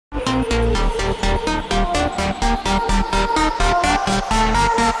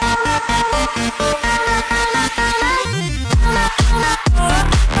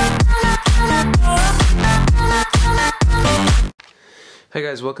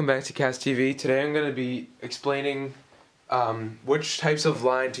guys, welcome back to CastTV. Today I'm going to be explaining which types of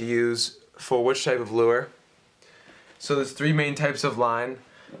line to use for which type of lure. So there's three main types of line: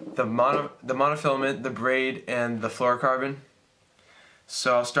 the monofilament, the braid, and the fluorocarbon.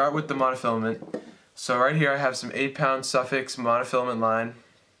 So I'll start with the monofilament. So right here I have some 8-pound Suffix monofilament line.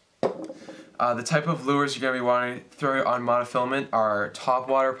 The type of lures you're going to be wanting to throw on monofilament are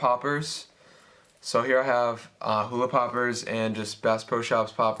topwater poppers. So here I have hula poppers and just Bass Pro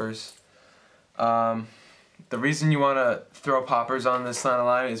Shops poppers. The reason you want to throw poppers on this line of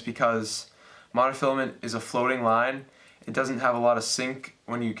line is because monofilament is a floating line. It doesn't have a lot of sink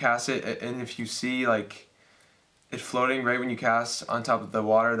when you cast it, and if you see like it floating right when you cast on top of the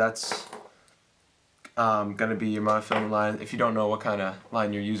water, that's going to be your monofilament line if you don't know what kind of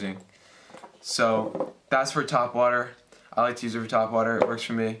line you're using. So that's for topwater. I like to use it for topwater. It works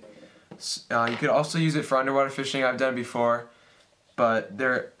for me. You could also use it for underwater fishing. I've done it before, but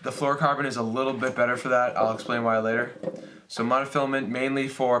the fluorocarbon is a little bit better for that. I'll explain why later. So monofilament mainly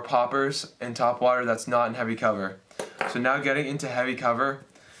for poppers and topwater that's not in heavy cover. So now getting into heavy cover,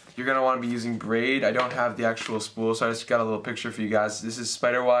 you're going to want to be using braid. I don't have the actual spool, so I just got a little picture for you guys. This is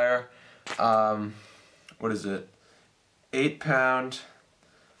spider wire. What is it? 8-pound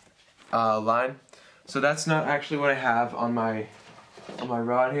line. So that's not actually what I have on my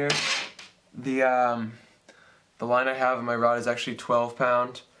rod here. The line I have on my rod is actually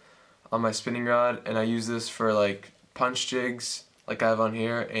 12-pound on my spinning rod, and I use this for like punch jigs like I have on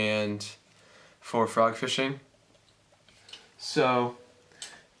here and for frog fishing. So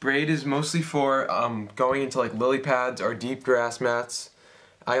braid is mostly for going into like lily pads or deep grass mats.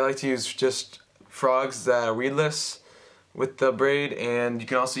 I like to use just frogs that are weedless with the braid, and you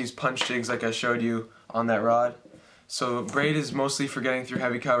can also use punch jigs like I showed you on that rod. So braid is mostly for getting through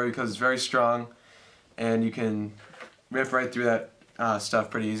heavy cover because it's very strong and you can rip right through that stuff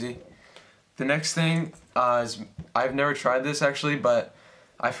pretty easy. The next thing is, I've never tried this actually, but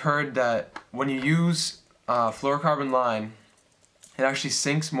I've heard that when you use fluorocarbon line, it actually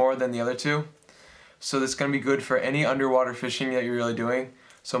sinks more than the other two. So that's going to be good for any underwater fishing that you're really doing.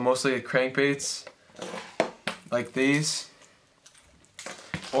 So mostly crankbaits like these,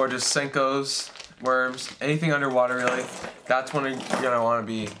 or just Senkos, worms, anything underwater really. That's when you're going to want to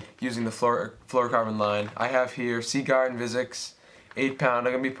be using the fluorocarbon line. I have here Sea Guard and Vizix 8-pound.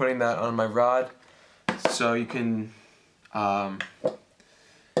 I'm going to be putting that on my rod so you can, you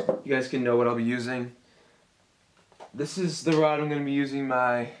guys can know what I'll be using. This is the rod I'm going to be using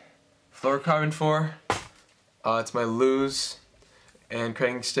my fluorocarbon for. It's my Lose and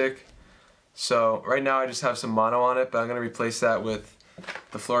cranking stick. So right now I just have some mono on it, but I'm going to replace that with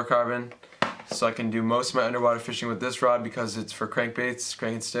the fluorocarbon. So I can do most of my underwater fishing with this rod because it's for crankbaits,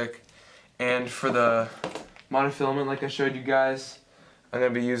 cranking stick. And for the monofilament, like I showed you guys, I'm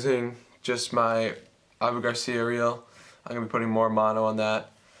going to be using just my Abu Garcia reel. I'm going to be putting more mono on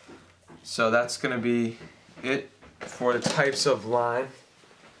that. So that's going to be it for the types of line.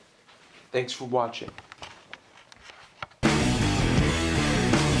 Thanks for watching.